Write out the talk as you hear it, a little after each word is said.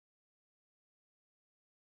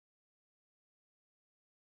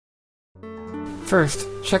First,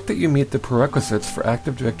 check that you meet the prerequisites for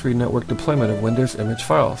Active Directory network deployment of Windows image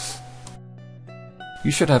files.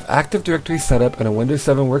 You should have Active Directory set up in a Windows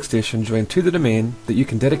 7 workstation joined to the domain that you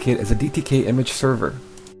can dedicate as a DTK image server.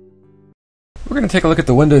 We're going to take a look at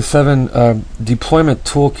the Windows 7 Deployment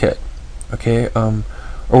Toolkit, okay,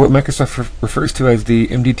 or what Microsoft refers to as the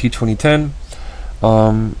MDT 2010,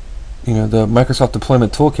 the Microsoft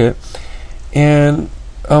Deployment Toolkit. And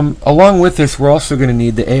along with this, we're also going to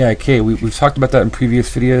need the AIK. We've talked about that in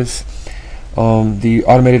previous videos, the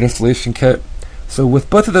Automated Installation Kit. So with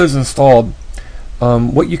both of those installed,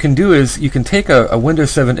 what you can do is you can take a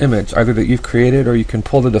Windows 7 image, either that you've created, or you can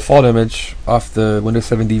pull the default image off the Windows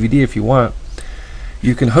 7 DVD if you want.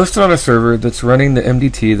 You can host it on a server that's running the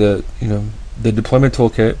MDT, the Deployment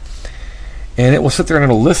Toolkit, and it will sit there and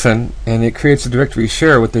it'll listen, and it creates a directory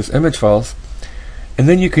share with those image files. And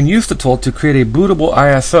then you can use the tool to create a bootable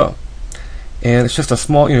ISO, and it's just a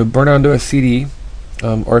small, burn onto a CD,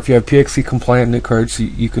 or if you have PXE compliant NIC cards,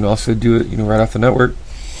 you can also do it, right off the network.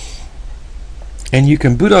 And you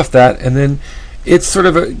can boot off that, and then it's sort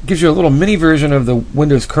of gives you a little mini version of the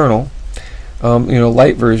Windows kernel,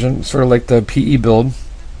 light version, sort of like the PE build,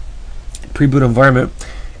 pre-boot environment,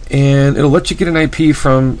 and it'll let you get an IP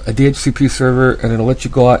from a DHCP server, and it'll let you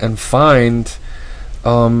go out and find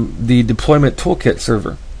the Deployment Toolkit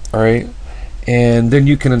server, alright, and then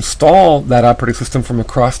you can install that operating system from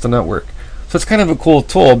across the network. So it's kind of a cool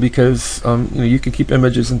tool because you can keep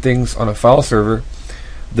images and things on a file server,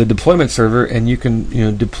 the deployment server, and you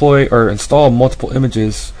can deploy or install multiple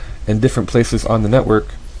images in different places on the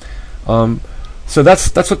network. So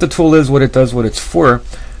that's what the tool is, what it does, what it's for.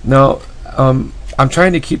 Now I'm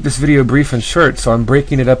trying to keep this video brief and short, so I'm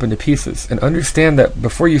breaking it up into pieces. And understand that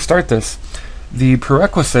before you start this, the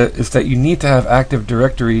prerequisite is that you need to have Active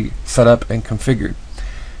Directory set up and configured.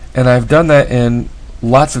 And I've done that in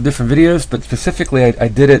lots of different videos, but specifically I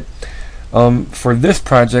did it for this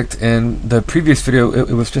project. In the previous video,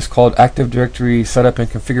 it was just called Active Directory Setup and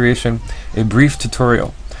Configuration, a brief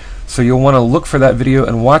tutorial. So you'll want to look for that video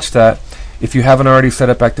and watch that. If you haven't already set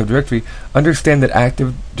up Active Directory, understand that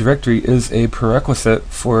Active Directory is a prerequisite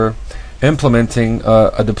for implementing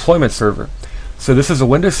a deployment server. So this is a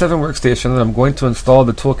Windows 7 workstation that I'm going to install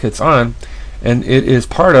the toolkits on, and it is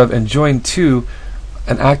part of and joined to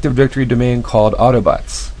an Active Directory domain called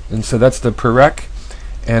Autobots. And so that's the prereq,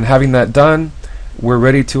 and having that done, we're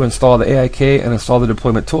ready to install the AIK and install the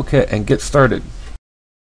Deployment Toolkit and get started.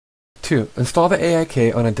 2. Install the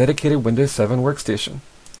AIK on a dedicated Windows 7 workstation.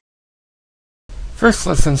 First,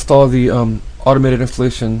 let's install the Automated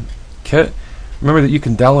Installation Kit. Remember that you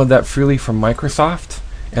can download that freely from Microsoft,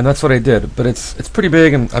 and that's what I did. But it's pretty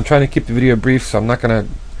big, and I'm trying to keep the video brief, so I'm not gonna.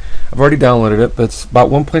 I've already downloaded it, but it's about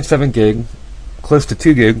 1.7 gig, close to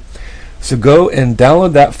 2 gig. So go and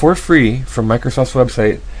download that for free from Microsoft's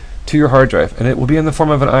website to your hard drive, and it will be in the form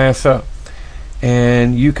of an ISO.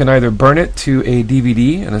 And you can either burn it to a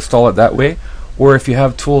DVD and install it that way, or if you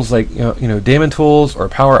have tools like Daemon Tools or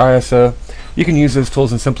Power ISO, you can use those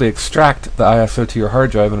tools and simply extract the ISO to your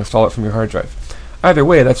hard drive and install it from your hard drive. Either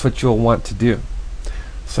way, that's what you'll want to do.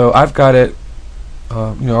 So I've got it,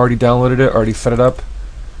 already downloaded it, already set it up,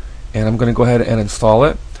 and I'm going to go ahead and install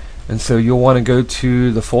it. And so you'll want to go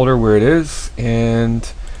to the folder where it is, and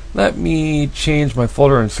let me change my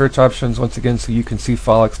folder and search options once again so you can see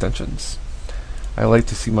file extensions. I like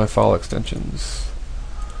to see my file extensions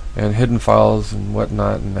and hidden files and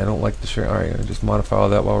whatnot, and I don't like to share. Alright, I'll just modify all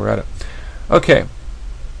that while we're at it. Okay,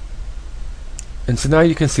 and so now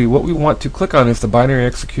you can see what we want to click on is the binary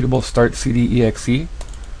executable start CD exe,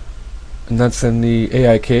 and that's in the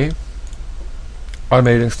AIK,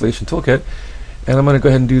 Automated Installation Toolkit, and I'm going to go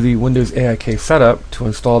ahead and do the Windows AIK setup to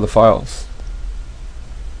install the files.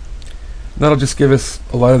 And that'll just give us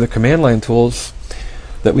a lot of the command line tools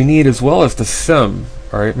that we need, as well as the SIM.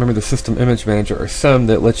 Alright, remember the System Image Manager, or SIM,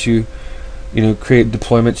 that lets you create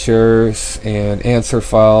deployment shares and answer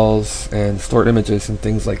files and store images and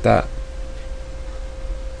things like that.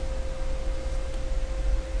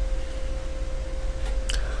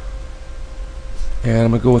 And I'm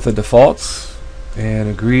going to go with the defaults and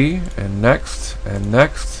agree and next and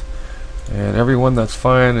next and everyone, that's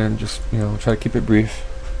fine, and just try to keep it brief.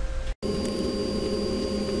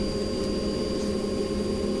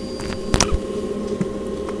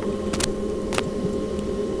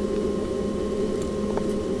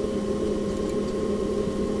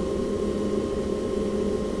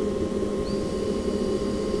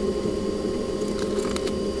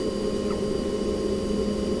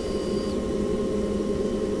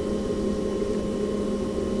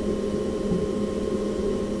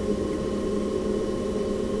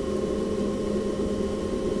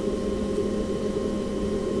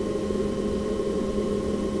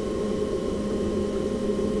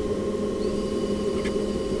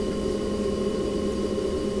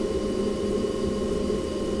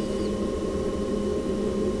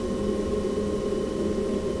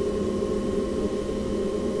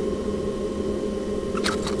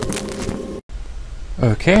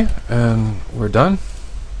 Okay, and we're done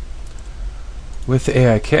with the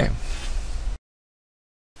AIK.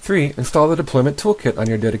 3. Install the Deployment Toolkit on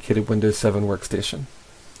your dedicated Windows 7 workstation.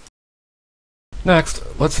 Next,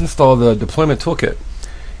 let's install the Deployment Toolkit.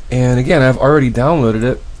 And again, I've already downloaded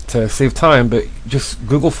it to save time, but just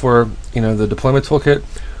Google for the Deployment Toolkit,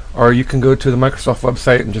 or you can go to the Microsoft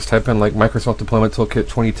website and just type in like Microsoft Deployment Toolkit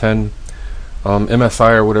 2010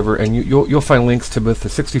 MSI or whatever, and you'll find links to both the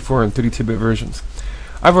 64 and 32-bit versions.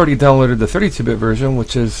 I've already downloaded the 32-bit version,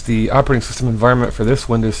 which is the operating system environment for this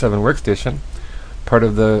Windows 7 workstation, part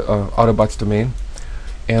of the Autobots domain.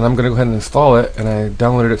 And I'm going to go ahead and install it, and I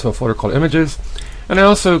downloaded it to a folder called Images. And I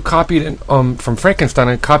also copied it from Frankenstein.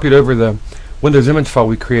 I copied over the Windows image file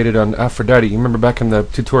we created on Aphrodite. You remember back in the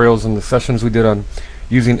tutorials and the sessions we did on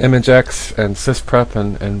using ImageX and sysprep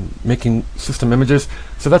and making system images?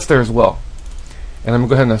 So that's there as well. And I'm going to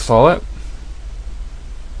go ahead and install it.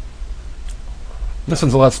 This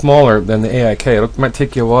one's a lot smaller than the AIK. It might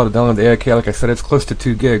take you a while to download the AIK. Like I said, it's close to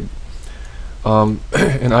 2 gig in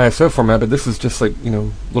ISO format, but this is just like a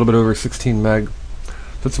little bit over 16 meg.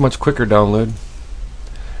 So it's a much quicker download.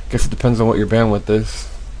 I guess it depends on what your bandwidth is.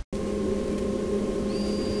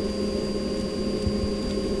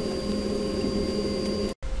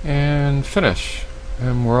 And finish,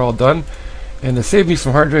 and we're all done. And to save me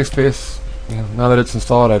some hard drive space, now that it's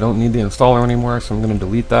installed, I don't need the installer anymore, so I'm going to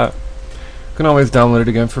delete that. You can always download it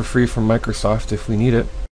again for free from Microsoft if we need it.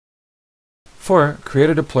 4. Create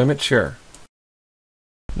a deployment share.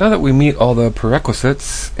 Now that we meet all the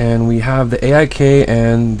prerequisites and we have the AIK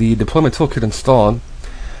and the Deployment Toolkit installed,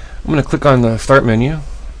 I'm going to click on the Start menu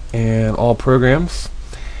and All Programs,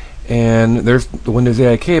 and there's the Windows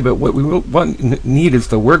AIK, but what we need is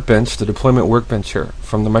the Workbench, the Deployment Workbench here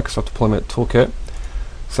from the Microsoft Deployment Toolkit.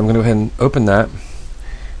 So I'm going to go ahead and open that.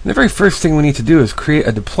 And the very first thing we need to do is create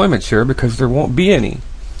a deployment share, because there won't be any,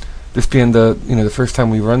 this being the the first time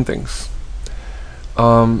we run things.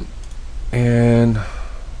 And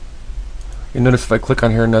you notice if I click on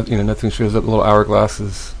here, nothing shows up. The little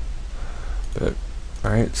hourglasses. But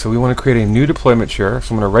all right, so we want to create a new deployment share.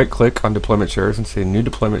 So I'm going to right-click on deployment shares and say New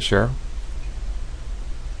Deployment Share.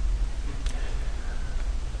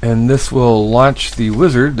 And this will launch the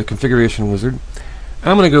wizard, the configuration wizard. And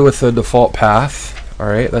I'm going to go with the default path.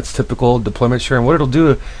 Alright, that's typical deployment share, and what it'll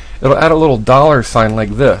do, it'll add a little $ like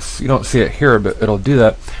this. You don't see it here, but it'll do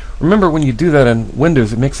that. Remember, when you do that in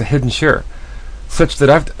Windows, it makes a hidden share, such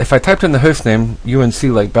that if I typed in the host name UNC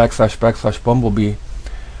like / Bumblebee,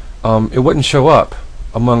 it wouldn't show up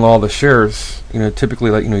among all the shares. Typically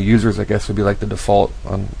like users, I guess, would be like the default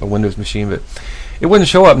on a Windows machine, but it wouldn't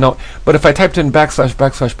show up. No, but if I typed in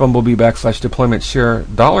 / Bumblebee / deployment share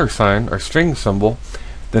 $ or string symbol,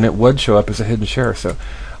 then it would show up as a hidden share. So,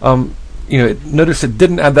 notice it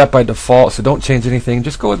didn't add that by default, so don't change anything.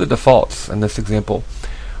 Just go with the defaults in this example.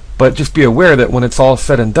 But just be aware that when it's all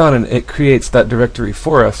said and done and it creates that directory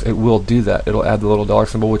for us, it will do that. It'll add the little $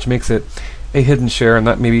 symbol, which makes it a hidden share, and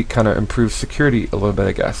that maybe kind of improves security a little bit,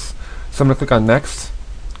 I guess. So I'm going to click on Next,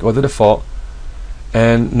 go with the default,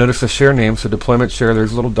 and notice the share name, so deployment share,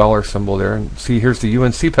 there's a little $ symbol there, and see, here's the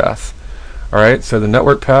UNC path. Alright, so the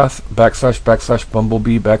network path, /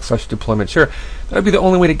 Bumblebee / deployment share. That would be the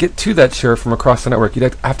only way to get to that share from across the network.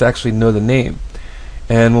 You'd have to actually know the name.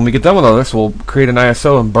 And when we get done with all this, we'll create an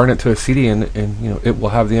ISO and burn it to a CD, and it will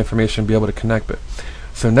have the information, be able to connect it.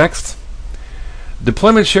 So next,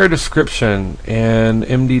 deployment share description and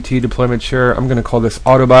MDT deployment share. I'm going to call this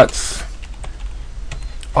Autobots.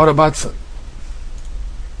 Autobots.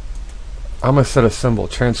 I'm going to set a symbol,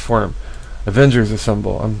 transform. Avengers a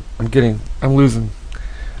symbol. I'm losing.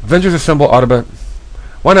 Avengers a symbol, Autobot.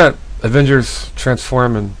 Why not Avengers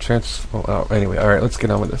transform and anyway, alright, let's get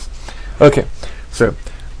on with this. Okay, so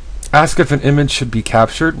ask if an image should be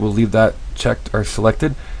captured. We'll leave that checked or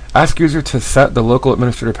selected. Ask user to set the local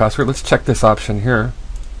administrator password. Let's check this option here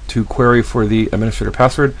to query for the administrator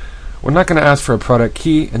password. We're not going to ask for a product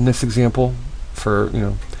key in this example.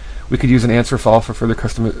 We could use an answer file for further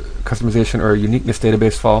customization, or a uniqueness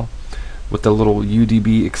database file with the little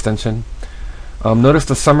UDB extension. Notice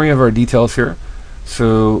the summary of our details here.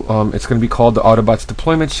 So it's going to be called the Autobots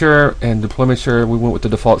deployment share, and deployment share, we went with the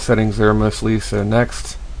default settings there mostly. So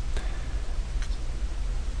next.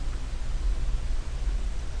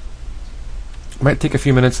 Might take a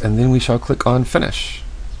few minutes, and then we shall click on Finish.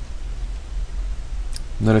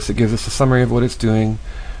 Notice it gives us a summary of what it's doing.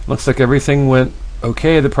 Looks like everything went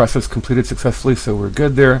okay. The process completed successfully, so we're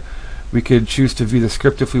good there. We could choose to view the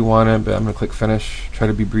script if we wanted, but I'm going to click Finish, try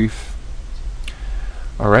to be brief.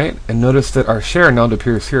 Alright, and notice that our share now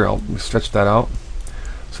appears here. I'll stretch that out.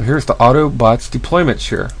 So here's the Autobots deployment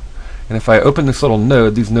share. And if I open this little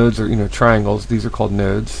node, these nodes are, triangles. These are called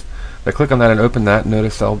nodes. If I click on that and open that,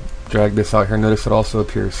 notice I'll drag this out here. Notice it also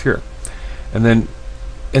appears here. And then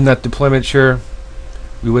in that deployment share,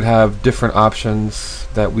 we would have different options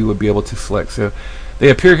that we would be able to select. So they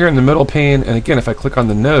appear here in the middle pane, and again, if I click on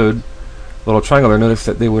the node, little triangle there, notice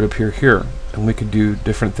that they would appear here, and we could do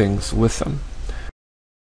different things with them.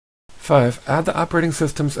 5. Add the operating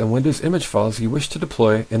systems and Windows image files you wish to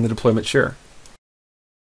deploy in the deployment share.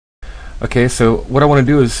 Okay, so what I want to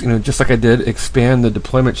do is, just like I did, expand the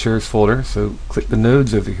deployment shares folder. So click the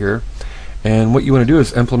nodes over here, and what you want to do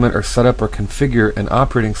is implement or set up or configure an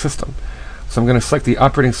operating system. So I'm going to select the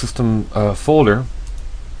operating system folder,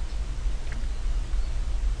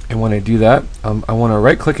 and when I do that, I want to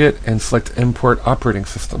right click it and select import operating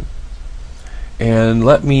system. And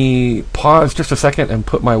let me pause just a second and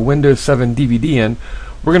put my Windows 7 DVD in.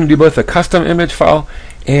 We're going to do both a custom image file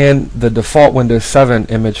and the default Windows 7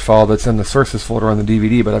 image file that's in the sources folder on the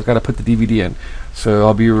DVD, but I've got to put the DVD in. So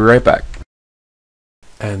I'll be right back.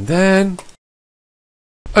 And then,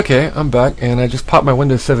 okay, I'm back, and I just popped my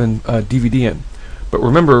Windows 7 DVD in. But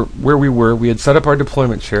remember where we were. We had set up our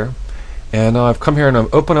deployment share, and now I've come here and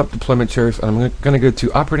I've opened up deployment shares, and I'm going to go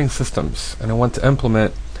to operating systems, and I want to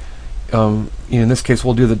implement, in this case,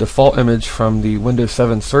 we'll do the default image from the Windows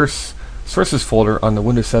 7 sources folder on the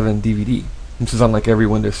Windows 7 DVD. This is on like every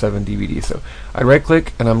Windows 7 DVD. So I right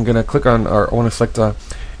click, and I'm going to click on, or I want to select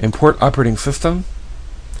import operating system,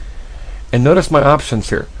 and notice my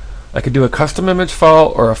options here. I could do a custom image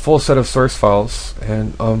file or a full set of source files,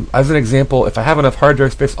 and as an example, if I have enough hard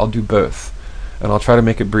drive space, I'll do both, and I'll try to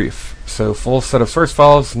make it brief. So full set of source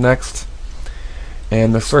files, next,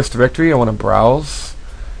 and the source directory I want to browse,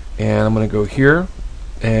 and I'm going to go here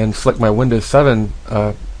and select my Windows 7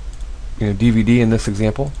 DVD in this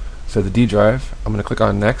example, so the D drive. I'm going to click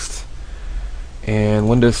on next, and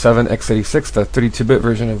Windows 7 x86, the 32-bit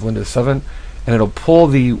version of Windows 7, and it'll pull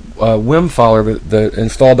the WIM file, or the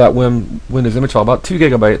install.wim Windows image file, about 2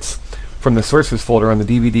 gigabytes from the sources folder on the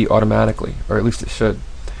DVD automatically, or at least it should.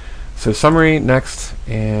 So summary, next,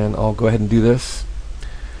 and I'll go ahead and do this.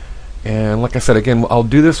 And like I said, again, I'll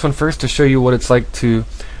do this one first to show you what it's like to,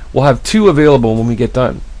 we'll have 2 available when we get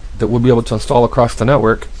done that we'll be able to install across the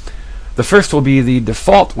network. The first will be the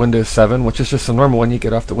default Windows 7, which is just a normal one you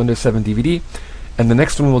get off the Windows 7 DVD. And the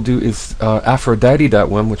next one we'll do is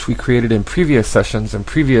Aphrodite.wim, which we created in previous sessions and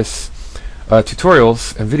previous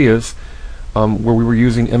tutorials and videos, where we were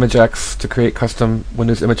using ImageX to create custom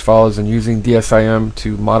Windows image files, and using DSIM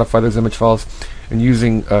to modify those image files, and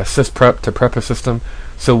using sysprep to prep a system.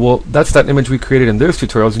 So that's that image we created in those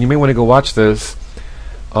tutorials, and you may want to go watch those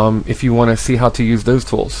if you want to see how to use those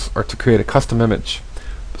tools or to create a custom image.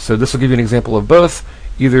 So this will give you an example of both.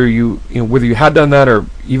 Either whether you had done that, or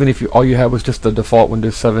even if all you had was just the default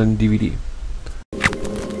Windows 7 DVD.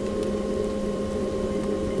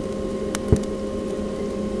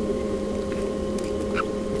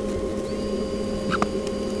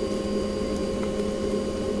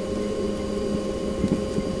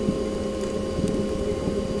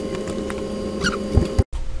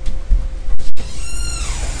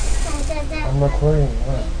 I'm recording.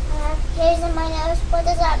 What? Hairs in my nose. What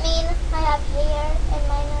does that mean? I have hair in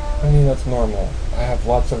my nose. I mean, that's normal. I have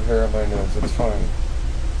lots of hair on my nose. It's fine.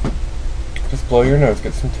 Just blow your nose.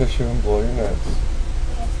 Get some tissue and blow your nose.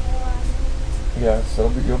 Yes,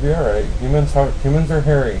 you'll be all right. Humans are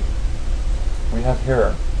hairy. We have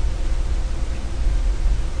hair.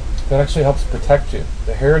 That actually helps protect you.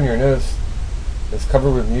 The hair in your nose is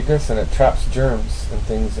covered with mucus, and it traps germs and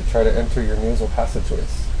things that try to enter your nasal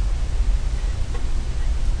passageways.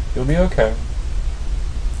 You'll be okay.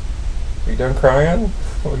 Are you done crying?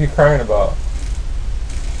 What are you crying about?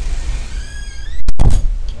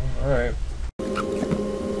 Alright.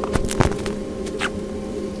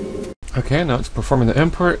 Okay, now it's performing the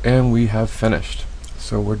import, and we have finished.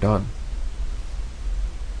 So we're done.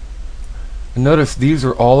 And notice these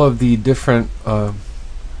are all of the different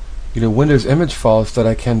Windows image files that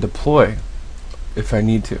I can deploy if I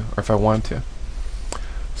need to, or if I want to.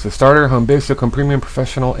 So Starter, Home Basic, Home Premium,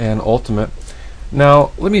 Professional, and Ultimate.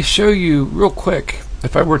 Now, let me show you real quick,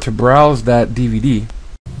 if I were to browse that DVD.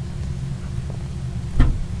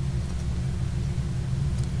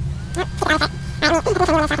 Let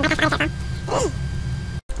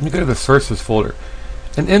me go to the Sources folder.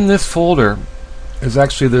 And in this folder is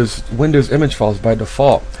actually those Windows image files by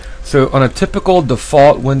default. So on a typical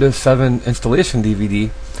default Windows 7 installation DVD,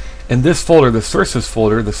 in this folder, the Sources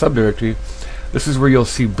folder, the subdirectory, this is where you'll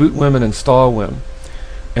see boot WIM and install WIM.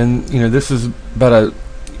 And this is about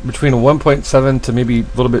between a 1.7 to maybe a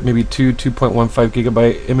little bit, maybe 2.15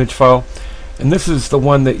 gigabyte image file. And this is the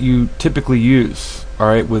one that you typically use, all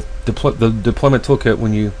right, with the deployment toolkit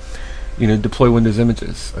when you deploy Windows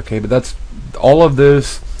images. Okay, but that's all of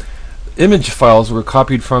those image files were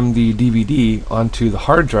copied from the DVD onto the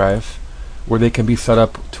hard drive, where they can be set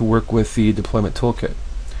up to work with the deployment toolkit.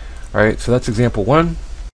 All right, so that's example 1.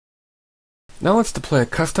 Now let's deploy a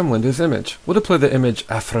custom Windows image. We'll deploy the image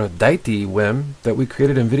Aphrodite WIM that we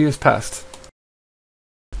created in videos past.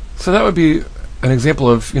 So that would be an example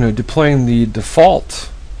of deploying the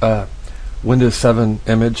default Windows 7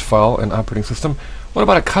 image file and operating system. What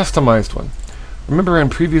about a customized one? Remember in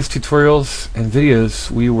previous tutorials and videos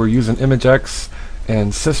we were using ImageX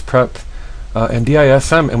and sysprep and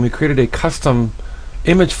DISM, and we created a custom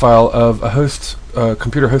image file of a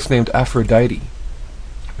computer host named Aphrodite.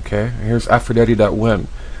 Okay, and here's aphrodite.wim,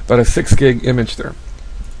 about a 6 gig image there.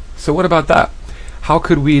 So what about that? How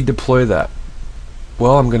could we deploy that?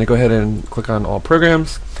 Well, I'm going to go ahead and click on All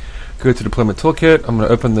Programs, go to Deployment Toolkit. I'm going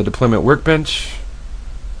to open the Deployment Workbench,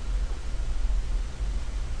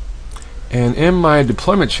 and in my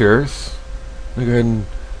deployment shares, I'm going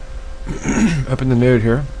to go ahead and open the node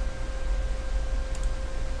here.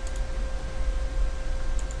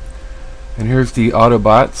 And here's the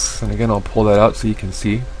Autobots, and again I'll pull that out so you can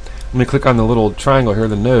see. I'm going to click on the little triangle here,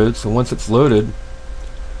 the node, so once it's loaded,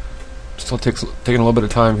 still taking a little bit of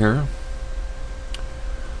time here.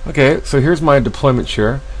 Okay, so here's my deployment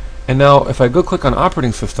share, and now if I go click on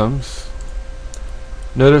operating systems,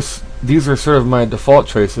 notice these are sort of my default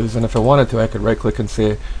choices, and if I wanted to I could right click and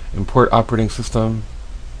say import operating system,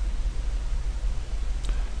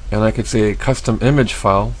 and I could say custom image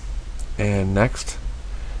file, and next,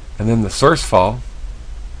 and then the source file,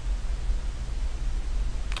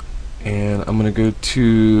 and I'm going to go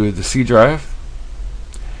to the C drive,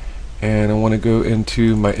 and I want to go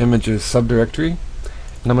into my images subdirectory,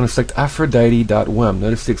 and I'm going to select aphrodite.wim.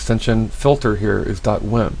 Notice the extension filter here is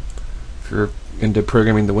 .wim if you're into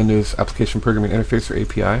programming the Windows Application Programming Interface or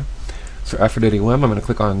API. So Aphrodite.wim, I'm going to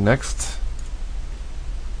click on next,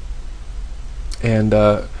 and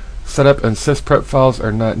setup and sysprep files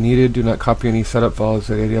are not needed. Do not copy any setup files.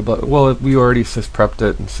 Well, we already sysprepped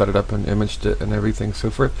it and set it up and imaged it and everything, so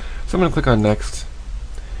forth. So I'm going to click on next,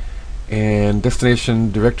 and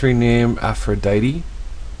destination directory name Aphrodite,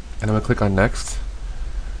 and I'm going to click on next,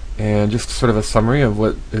 and just sort of a summary of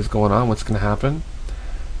what is going on, what's going to happen,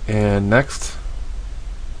 and next.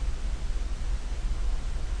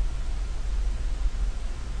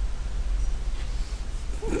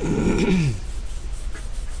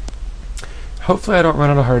 Hopefully I don't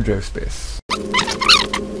run out of hard drive space.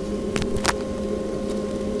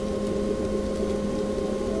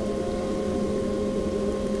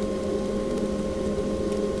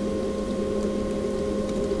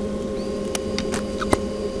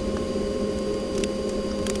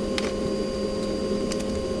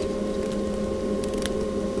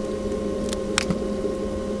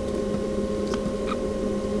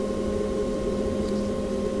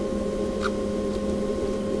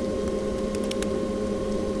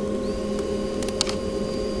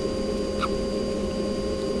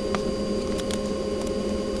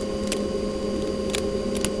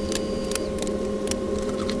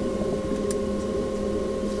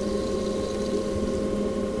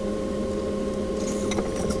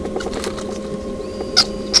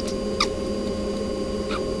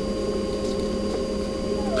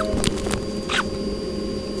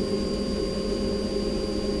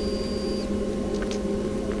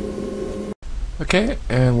 Okay,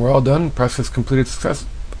 and we're all done. Process completed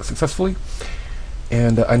successfully.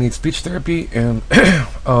 And I need speech therapy, and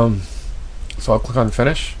so I'll click on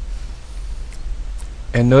finish.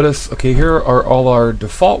 And notice, okay, here are all our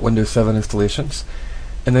default Windows 7 installations,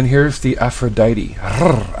 and then here's the Aphrodite,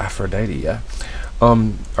 yeah,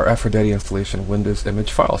 our Aphrodite installation Windows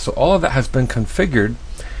image file. So all of that has been configured,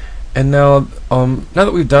 and now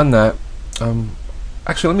that we've done that,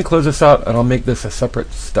 actually let me close this out, and I'll make this a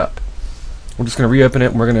separate step. We're just going to reopen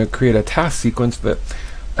it, and we're going to create a task sequence, but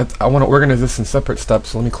I want to organize this in separate steps,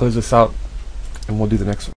 so let me close this out, and we'll do the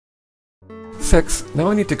next one. 6.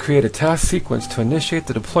 Now I need to create a task sequence to initiate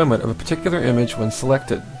the deployment of a particular image when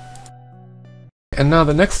selected. And now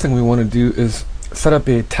the next thing we want to do is set up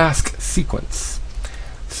a task sequence.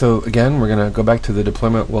 So again, we're going to go back to the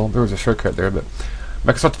deployment, well, there was a shortcut there, but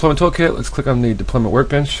Microsoft Deployment Toolkit, let's click on the Deployment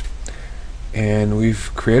Workbench, and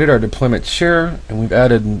we've created our deployment share, and we've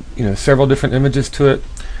added several different images to it.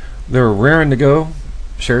 They're raring to go.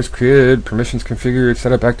 Shares created, permissions configured,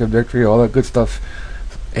 set up Active Directory, all that good stuff.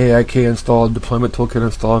 AIK installed, Deployment Toolkit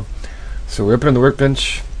installed. So we're opening the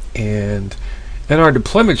Workbench, and In our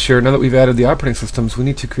deployment share, now that we've added the operating systems, we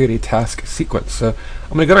need to create a task sequence. So I'm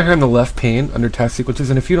going to go down here in the left pane under task sequences,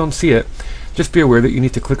 and if you don't see it, just be aware that you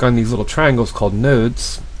need to click on these little triangles called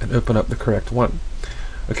nodes and open up the correct one.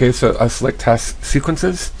 Okay, so I select task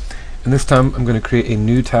sequences, and this time I'm going to create a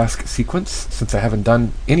new task sequence since I haven't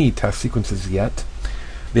done any task sequences yet.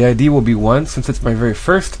 The ID will be 1 since it's my very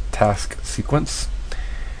first task sequence.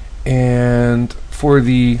 And for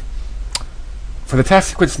the task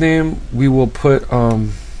sequence name, we will put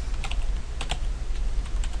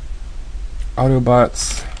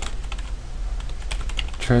Autobots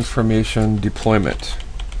Transformation Deployment.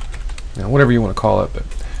 Now, whatever you want to call it, but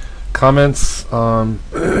comments,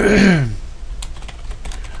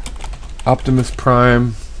 Optimus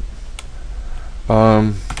Prime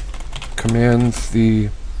commands the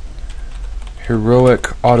heroic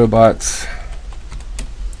Autobots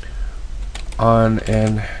on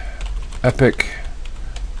an epic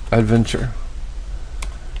adventure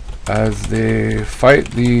as they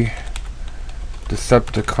fight the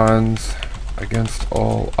Decepticons against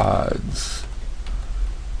all odds.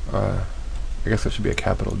 I guess that should be a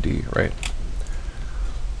capital D, right?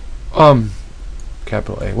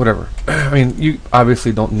 Capital A, whatever. I mean, you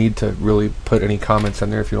obviously don't need to really put any comments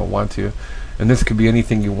in there if you don't want to. And this could be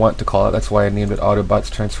anything you want to call it. That's why I named it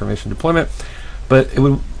Autobots Transformation Deployment. But it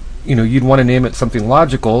would, you'd want to name it something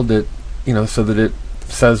logical that, so that it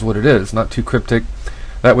says what it is, not too cryptic.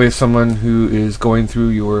 That way someone who is going through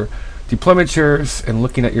your deployment shares and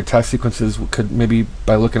looking at your task sequences could maybe,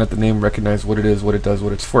 by looking at the name, recognize what it is, what it does,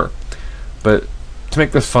 what it's for. But to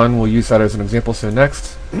make this fun, we'll use that as an example. So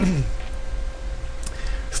next,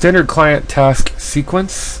 standard client task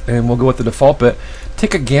sequence, and we'll go with the default bit.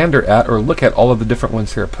 Take a gander at or look at all of the different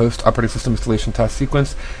ones here. Post operating system installation task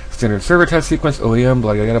sequence, standard server task sequence, OEM,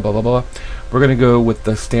 blah, blah, blah, blah, blah, blah. We're going to go with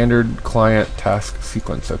the standard client task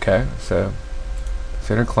sequence, okay? So,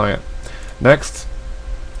 standard client. Next.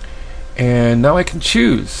 And now I can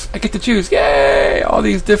choose. I get to choose. Yay! All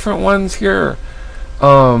these different ones here.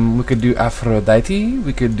 We could do Aphrodite.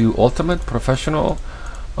 We could do Ultimate, Professional.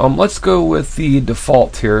 Let's go with the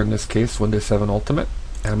default here, in this case, Windows 7 Ultimate.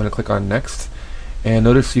 And I'm going to click on Next. And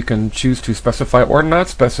notice you can choose to specify or not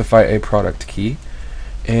specify a product key.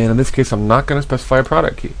 And in this case, I'm not going to specify a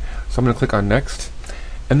product key. So I'm going to click on Next.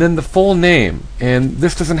 And then the full name. And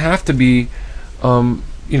this doesn't have to be, doesn't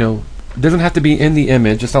have to be in the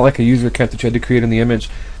image. It's not like a user account that you had to create in the image.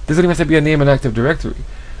 It doesn't even have to be a name in Active Directory.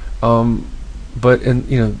 But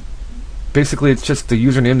basically it's just the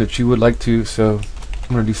username that you would like to. So I'm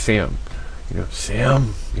going to do Sam.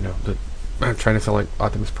 Sam. I'm trying to sound like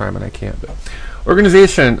Optimus Prime and I can't. But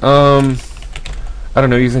organization. I don't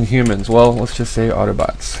know, using humans. Well, let's just say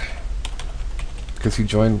Autobots, because he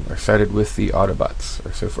joined or sided with the Autobots,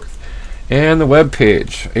 or so forth. And the web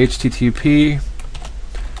page, HTTP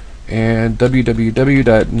and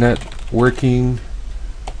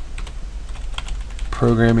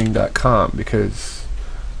www.networkingprogramming.com, because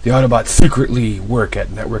the Autobots secretly work at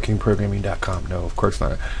networkingprogramming.com. No, of course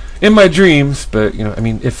not. In my dreams, but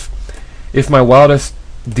if my wildest,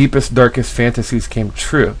 deepest, darkest fantasies came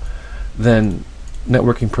true, then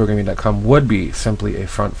networkingprogramming.com would be simply a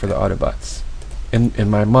front for the Autobots,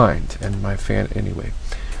 in my mind and my fan anyway.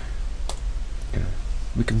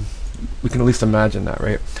 We can at least imagine that,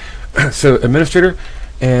 right? So administrator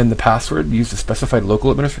and the password, use the specified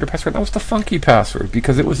local administrator password. That was the funky password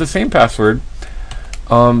because it was the same password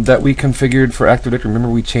that we configured for Active Directory.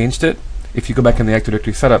 Remember, we changed it. If you go back in the Active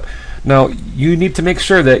Directory setup, now you need to make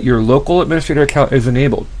sure that your local administrator account is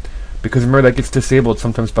enabled, because remember that gets disabled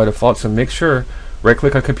sometimes by default. So make sure,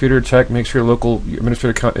 right-click on computer, check, make sure your local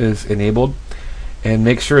administrator account is enabled, and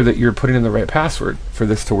make sure that you're putting in the right password for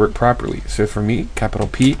this to work properly. So for me, capital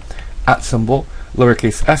P, @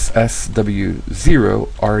 lowercase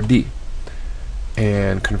ssw0rd,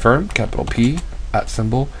 and confirm, capital P,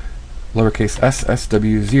 @ lowercase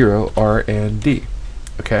ssw0r and d.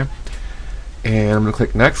 Okay. And I'm going to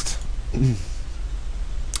click Next.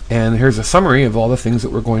 And here's a summary of all the things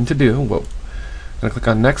that we're going to do. Well, I'm going to click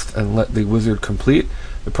on Next and let the wizard complete.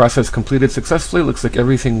 The process completed successfully. Looks like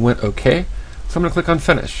everything went okay. So I'm going to click on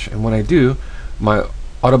Finish. And when I do, my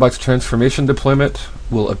Autobots transformation deployment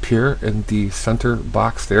will appear in the center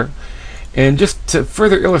box there. And just to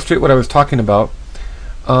further illustrate what I was talking about,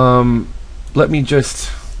 let me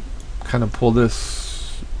just kind of pull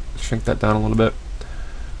this, shrink that down a little bit.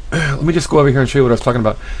 Let me just go over here and show you what I was talking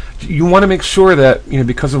about. You want to make sure that,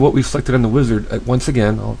 because of what we selected in the wizard, once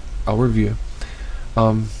again, I'll review.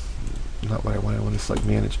 Not what I want to select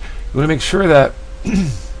Manage. You want to make sure that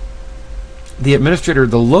the administrator,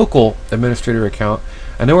 the local administrator account,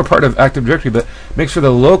 I know we're part of Active Directory, but make sure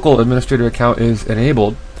the local administrator account is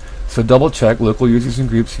enabled. So double check local users and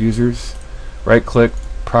groups, users, right click,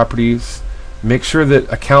 properties. Make sure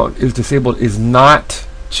that account is disabled is not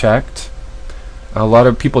checked. A lot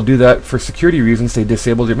of people do that for security reasons. They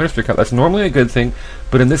disable the administrator account. That's normally a good thing,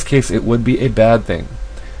 but in this case it would be a bad thing.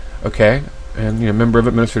 Okay? And member of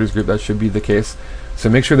administrators group, that should be the case. So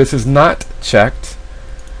make sure this is not checked.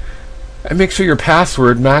 And make sure your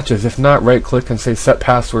password matches. If not, right click and say set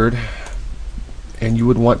password. And you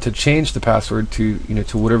would want to change the password to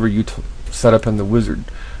to whatever you set up in the wizard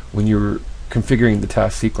when you're configuring the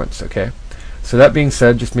task sequence. Okay? So that being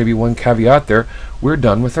said, just maybe one caveat there, we're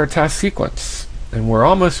done with our task sequence and we're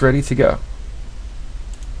almost ready to go.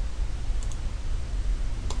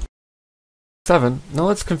 7. Now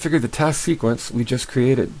let's configure the task sequence we just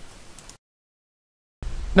created.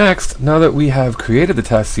 Next, now that we have created the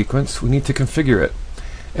task sequence, we need to configure it.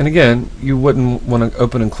 And again, you wouldn't want to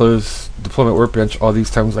open and close Deployment Workbench all these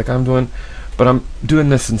times like I'm doing, but I'm doing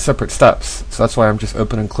this in separate steps, so that's why I'm just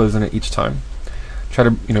open and closing it each time. Try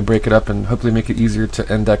to break it up and hopefully make it easier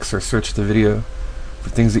to index or search the video for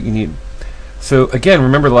things that you need. So again,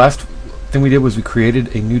 remember the last thing we did was we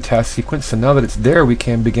created a new task sequence, so now that it's there we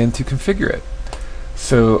can begin to configure it.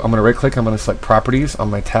 So I'm going to right click, I'm going to select properties on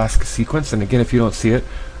my task sequence, and again if you don't see it,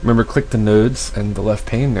 remember click the nodes and the left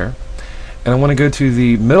pane there. And I want to go to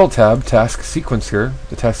the middle tab, task sequence here,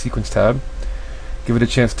 the task sequence tab, give it a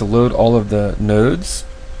chance to load all of the nodes.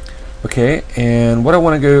 Okay, and what I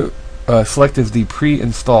want to go select is the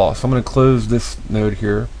pre-install. So I'm going to close this node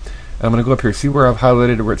here, and I'm going to go up here, see where I've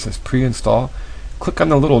highlighted where it says pre-install, click on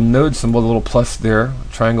the little node symbol, the little plus there,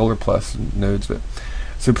 triangle or plus nodes. But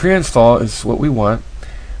so pre-install is what we want,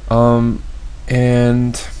 and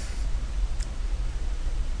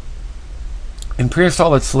in pre-install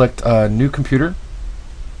let's select new computer,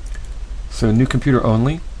 so new computer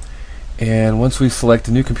only. And once we select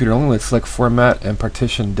a new computer only, let's select format and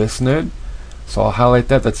partition disk node. So I'll highlight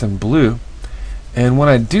that, that's in blue. And when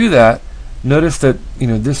I do that, notice that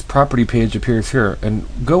this property page appears here. And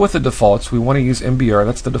go with the defaults. We want to use MBR,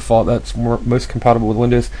 that's the default, that's most compatible with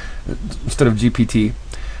Windows instead of GPT.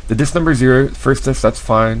 The disk number 0, first disk, that's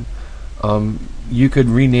fine. You could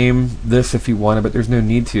rename this if you wanted, but there's no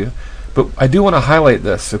need to. But I do want to highlight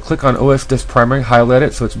this, so click on OS disk primary, highlight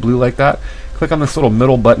it so it's blue like that. Click on this little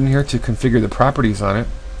middle button here to configure the properties on it.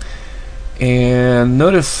 And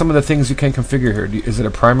notice some of the things you can configure here. Is it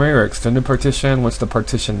a primary or extended partition? What's the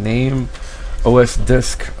partition name? OS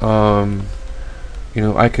disk.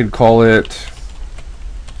 I could call it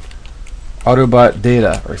Autobot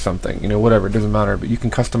data or something. Whatever, it doesn't matter. But you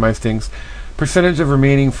can customize things. Percentage of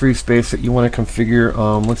remaining free space that you want to configure.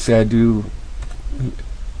 Let's say I do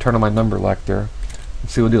turn on my number lock there.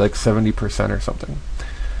 Let's see, we'll do like 70% or something.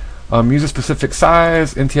 Use a specific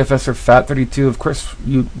size, NTFS or FAT32. Of course,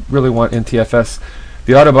 you really want NTFS.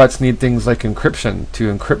 The Autobots need things like encryption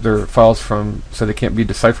to encrypt their files so they can't be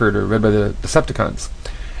deciphered or read by the Decepticons.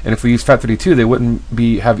 And if we use FAT32, they wouldn't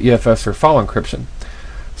have EFS or file encryption.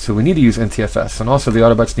 So we need to use NTFS. And also the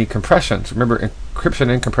Autobots need compression. So remember, encryption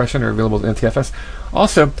and compression are available with NTFS.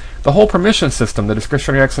 Also, the whole permission system, the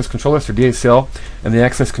discretionary access control list or DACL, and the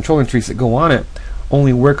access control entries that go on it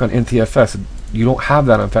only work on NTFS. You don't have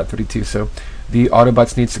that on FAT32, so the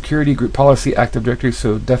Autobots need security, group policy, Active Directory,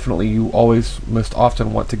 so definitely you always most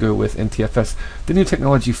often want to go with NTFS, the new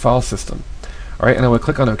technology file system. Alright, and I would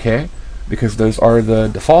click on OK, because those are the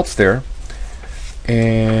defaults there.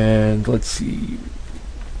 And let's see,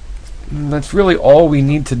 that's really all we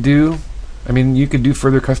need to do. I mean, you could do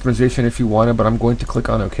further customization if you wanted, but I'm going to click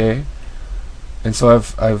on OK. And so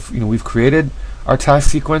we've created our task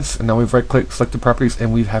sequence, and now we've right-clicked, selected properties,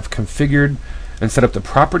 and we have configured and set up the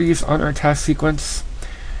properties on our task sequence.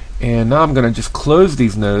 And now I'm going to just close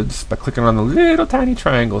these nodes by clicking on the little tiny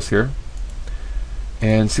triangles here,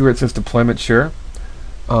 and see where it says Deployment Share.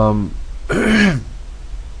 I'm going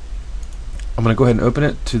to go ahead and open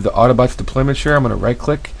it to the Autobots Deployment Share. I'm going to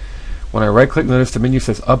right-click. When I right-click, notice the menu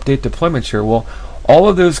says Update Deployment Share. Well, all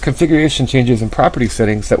of those configuration changes and property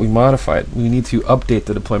settings that we modified, we need to update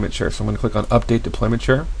the deployment share. So I'm going to click on Update Deployment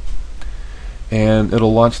Share, and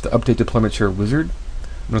it'll launch the Update Deployment Share wizard.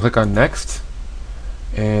 I'm going to click on Next,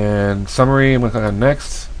 and Summary, I'm going to click on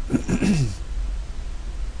Next.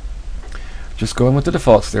 Just going with the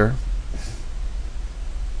defaults there.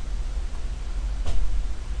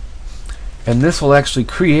 And this will actually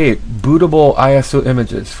create bootable ISO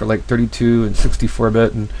images for like 32 and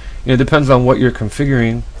 64-bit, and it depends on what you're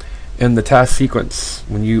configuring in the task sequence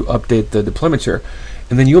when you update the deployment share.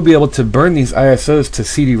 And then you'll be able to burn these ISOs to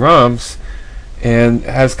CD-ROMs, and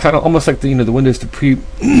has kind of almost like the Windows to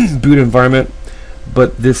pre-boot environment.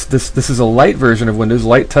 but this is a light version of Windows,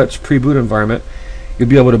 light touch pre-boot environment. You'll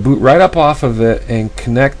be able to boot right up off of it and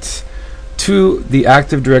connect to the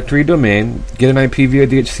Active Directory domain, get an IP via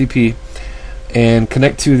DHCP, and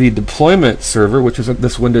connect to the deployment server, which is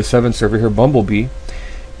this Windows 7 server here, Bumblebee,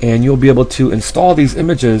 and you'll be able to install these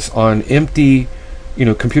images on empty,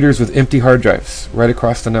 computers with empty hard drives right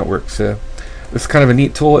across the network. So it's kind of a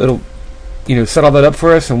neat tool. It'll, set all that up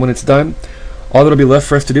for us, and when it's done, all that'll be left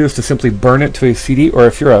for us to do is to simply burn it to a CD, or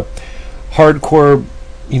if you're a hardcore,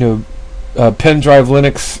 pen drive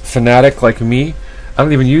Linux fanatic like me, I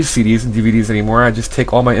don't even use CDs and DVDs anymore. I just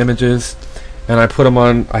take all my images and I put them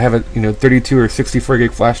on. I have a 32 or 64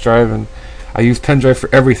 gig flash drive, and I use pen drive for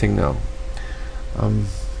everything now.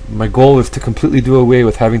 My goal is to completely do away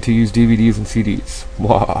with having to use DVDs and CDs.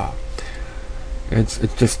 Wow. It's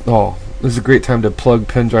just, this is a great time to plug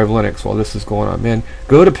Pen Drive Linux while this is going on, man.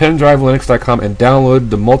 Go to pendrivelinux.com and download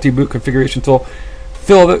the multi-boot configuration tool.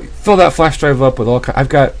 Fill that flash drive up with all I've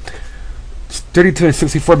got 32 and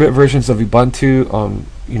 64-bit versions of Ubuntu,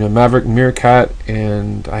 Maverick, Meerkat,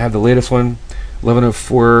 and I have the latest one,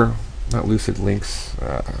 1104, not Lucid Links,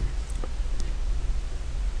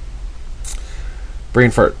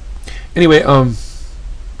 brain fart. Anyway,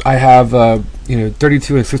 I have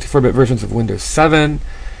 32 and 64-bit versions of Windows 7,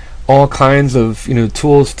 all kinds of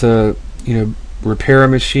tools to repair a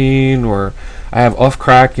machine, or I have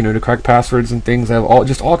offcrack, to crack passwords and things. I have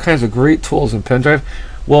all kinds of great tools in pen drive.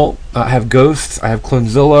 Well, I have Ghosts, I have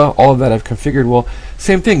Clonezilla, all of that I've configured. Well,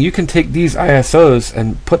 same thing. You can take these ISOs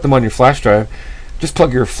and put them on your flash drive. Just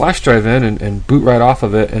plug your flash drive in and boot right off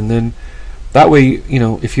of it, and then that way,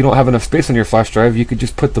 if you don't have enough space on your flash drive, you could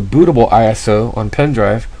just put the bootable ISO on pen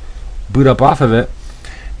drive, boot up off of it,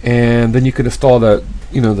 and then you could install the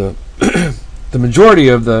the majority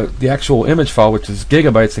of the actual image file, which is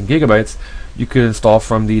gigabytes and gigabytes, you could install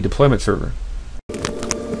from the deployment server.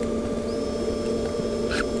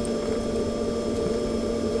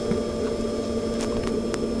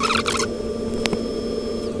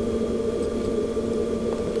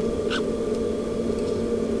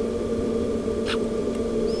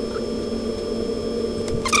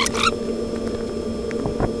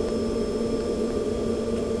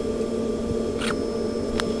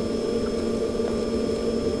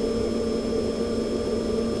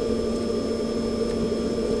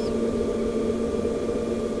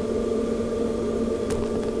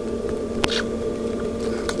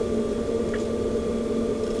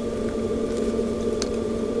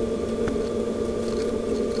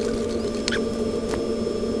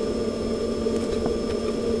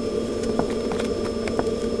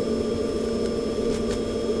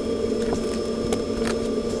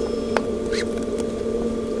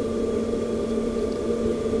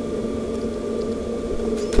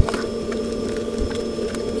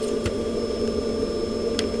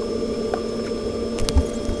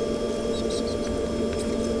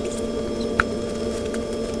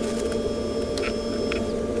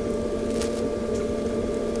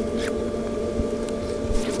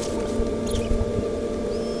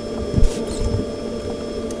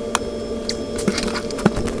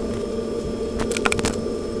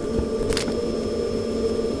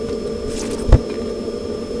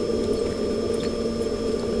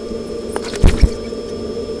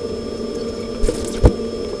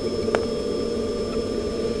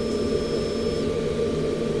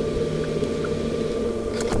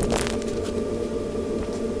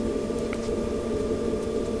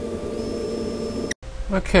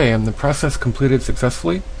 Okay, and the process completed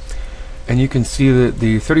successfully, and you can see that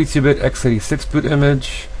the 32-bit x86 boot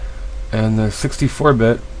image and the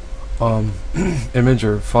 64-bit image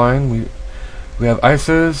are fine. We have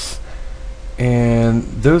ISOs, and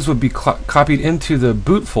those would be copied into the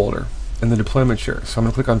boot folder in the deployment share. So I'm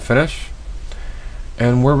going to click on Finish,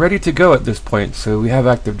 and we're ready to go at this point. So we have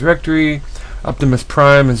Active Directory, Optimus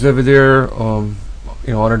Prime is over there, on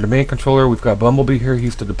our domain controller. We've got Bumblebee here.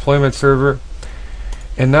 He's the deployment server.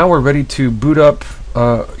 And now we're ready to boot up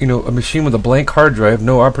a machine with a blank hard drive,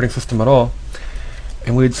 no operating system at all.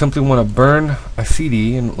 And we'd simply want to burn a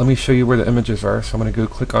CD, and let me show you where the images are. So I'm going to go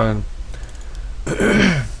click on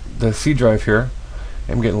the C drive here.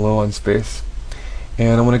 I'm getting low on space.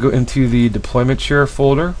 And I'm going to go into the deployment share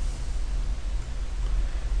folder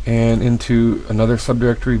and into another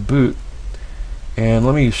subdirectory, boot. And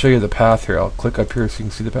let me show you the path here. I'll click up here so you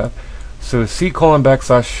can see the path. So C:/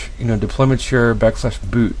 deployment share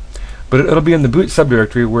 / boot. But it'll be in the boot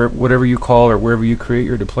subdirectory, whatever you call or wherever you create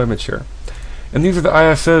your deployment share. And these are the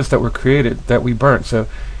ISOs that were created, that we burnt. So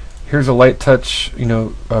here's a light touch,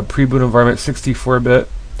 pre-boot environment 64-bit,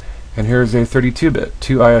 and here's a 32-bit,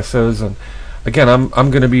 two ISOs. And again,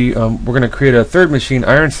 I'm going to be we're going to create a third machine,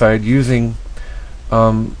 Ironside, using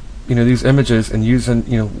these images, and using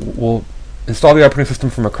we'll install the operating system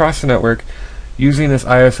from across the network using this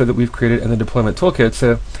ISO that we've created in the deployment toolkit.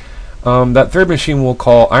 So that third machine we'll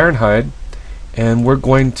call Ironhide, and we're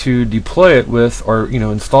going to deploy it with, or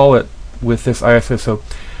install it with this ISO. So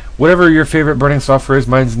whatever your favorite burning software is,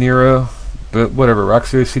 mine's Nero, but whatever,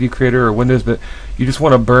 Roxio CD Creator or Windows, but you just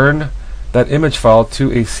want to burn that image file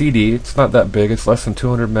to a CD. It's not that big, it's less than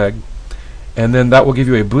 200 meg, and then that will give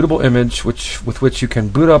you a bootable image with which you can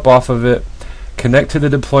boot up off of it, connect to the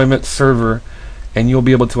deployment server, and you'll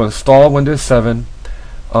be able to install Windows 7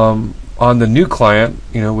 on the new client,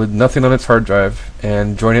 with nothing on its hard drive,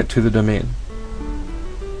 and join it to the domain.